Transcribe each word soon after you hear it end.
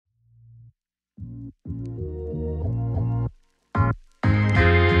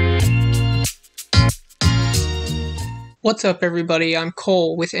What's up, everybody? I'm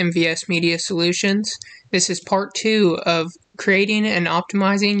Cole with MVS Media Solutions. This is part 2 of creating and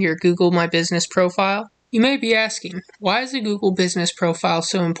optimizing your Google My Business profile. You may be asking, why is a Google Business profile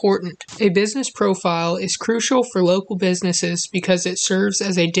so important? A business profile is crucial for local businesses because it serves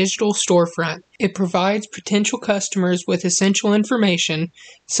as a digital storefront. It provides potential customers with essential information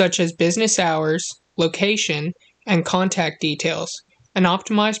such as business hours, location, and contact details. An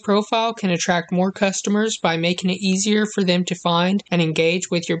optimized profile can attract more customers by making it easier for them to find and engage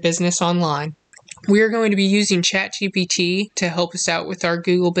with your business online. We are going to be using ChatGPT to help us out with our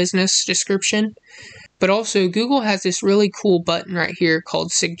Google Business description, but also Google has this really cool button right here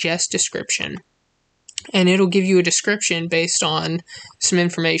called Suggest Description, and it'll give you a description based on some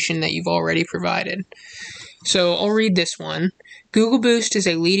information that you've already provided. So I'll read this one. Google Boost is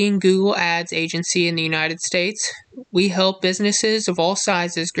a leading Google Ads agency in the United States. We help businesses of all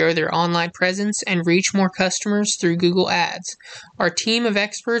sizes grow their online presence and reach more customers through Google Ads. Our team of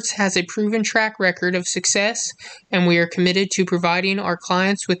experts has a proven track record of success, and we are committed to providing our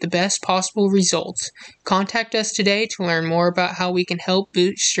clients with the best possible results. Contact us today to learn more about how we can help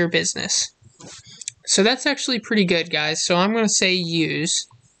boost your business. So that's actually pretty good, guys. So I'm going to say use.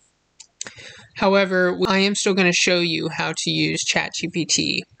 However, I am still going to show you how to use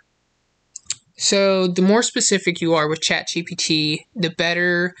ChatGPT. So the more specific you are with ChatGPT, the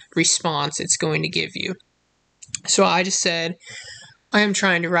better response it's going to give you. So I just said, I am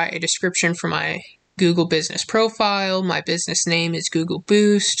trying to write a description for my Google Business profile. My business name is Google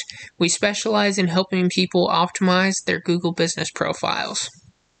Boost. We specialize in helping people optimize their Google Business profiles.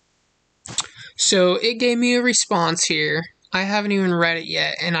 So it gave me a response here. I haven't even read it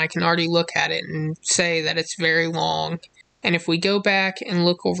yet, and I can already look at it and say that it's very long. And if we go back and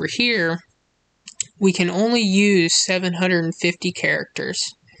look over here, we can only use 750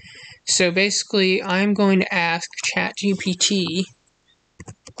 characters. So basically, I'm going to ask ChatGPT,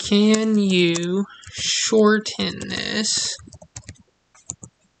 can you shorten this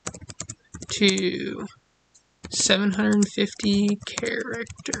to 750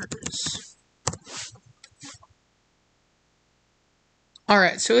 characters?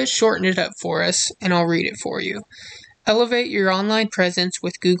 Alright, so it shortened it up for us, and I'll read it for you. Elevate your online presence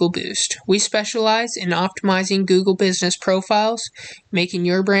with Google Boost. We specialize in optimizing Google Business profiles, making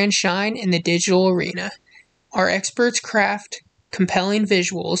your brand shine in the digital arena. Our experts craft compelling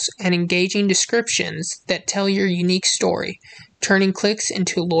visuals and engaging descriptions that tell your unique story, turning clicks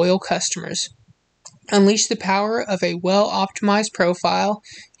into loyal customers. Unleash the power of a well-optimized profile,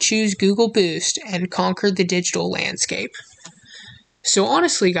 choose Google Boost, and conquer the digital landscape. So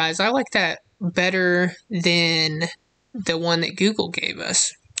honestly, guys, I like that better than the one that Google gave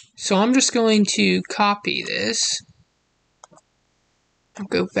us. So I'm just going to copy this. I'll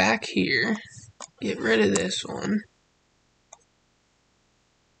go back here, get rid of this one,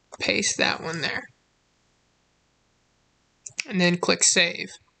 paste that one there, and then click Save.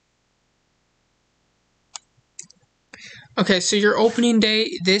 Okay, so your opening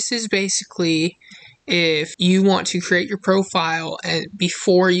date, this is basically if you want to create your profile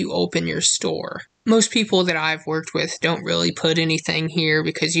before you open your store. Most people that I've worked with don't really put anything here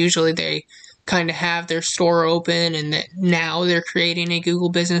because usually they kind of have their store open and that now they're creating a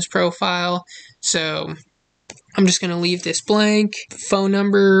Google Business profile. So I'm just going to leave this blank. Phone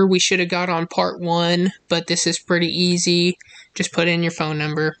number we should have got on part 1, but this is pretty easy. Just put in your phone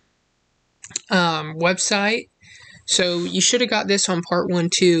number. Website. So you should have got this on part 1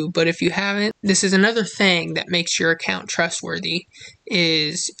 too, but if you haven't, this is another thing that makes your account trustworthy,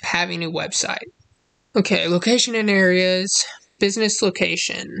 is having a website. Okay, location and areas, business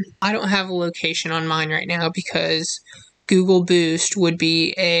location. I don't have a location on mine right now because Google Boost would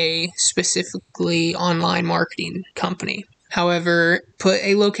be a specifically online marketing company. However, put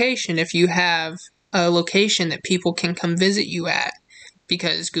a location if you have a location that people can come visit you at,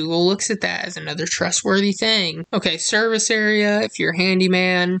 because Google looks at that as another trustworthy thing. Okay, service area, if you're a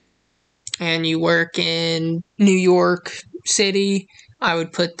handyman and you work in New York City, I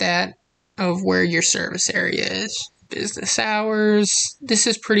would put that of where your service area is. Business hours, this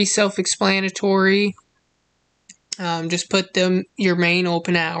is pretty self-explanatory. Just put your main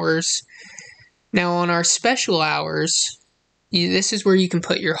open hours. Now on our special hours, this is where you can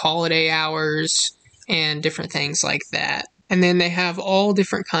put your holiday hours and different things like that. And then they have all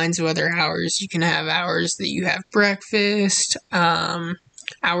different kinds of other hours. You can have hours that you have breakfast,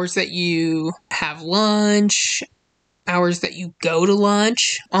 hours that you have lunch, hours that you go to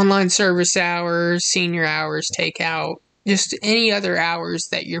lunch, online service hours, senior hours, takeout, just any other hours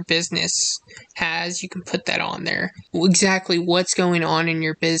that your business has, you can put that on there. Exactly what's going on in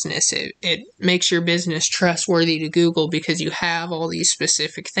your business. It makes your business trustworthy to Google because you have all these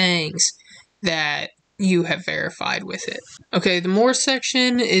specific things that you have verified with it. Okay, the more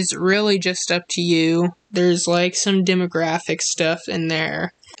section is really just up to you. There's like some demographic stuff in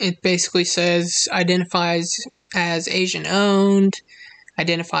there. It basically says identifies as Asian owned,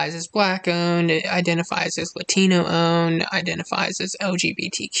 identifies as Black owned, it identifies as Latino owned, identifies as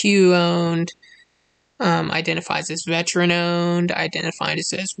LGBTQ owned, identifies as veteran owned,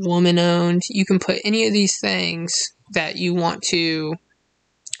 identifies as woman owned. You can put any of these things that you want to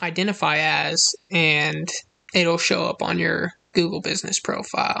identify as, and it'll show up on your Google business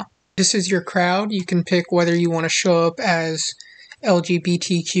profile. This is your crowd. You can pick whether you want to show up as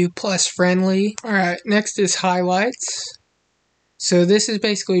LGBTQ plus friendly. Alright, next is highlights. So this is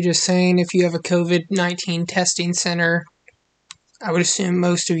basically just saying if you have a COVID-19 testing center. I would assume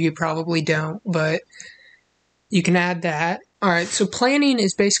most of you probably don't, but you can add that. Alright, so planning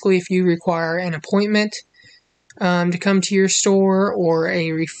is basically if you require an appointment to come to your store, or a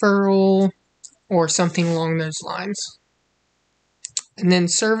referral, or something along those lines. And then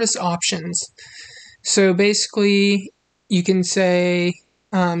service options. So basically, you can say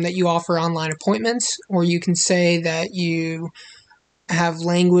that you offer online appointments, or you can say that you have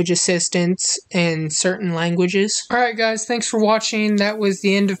language assistance in certain languages. Alright guys, thanks for watching. That was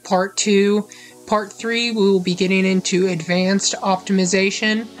the end of part 2. Part 3, we will be getting into advanced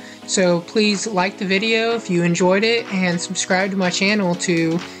optimization. So please like the video if you enjoyed it, and subscribe to my channel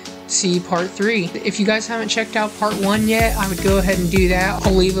to see part 3. If you guys haven't checked out part 1 yet, I would go ahead and do that.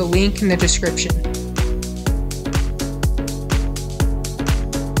 I'll leave a link in the description.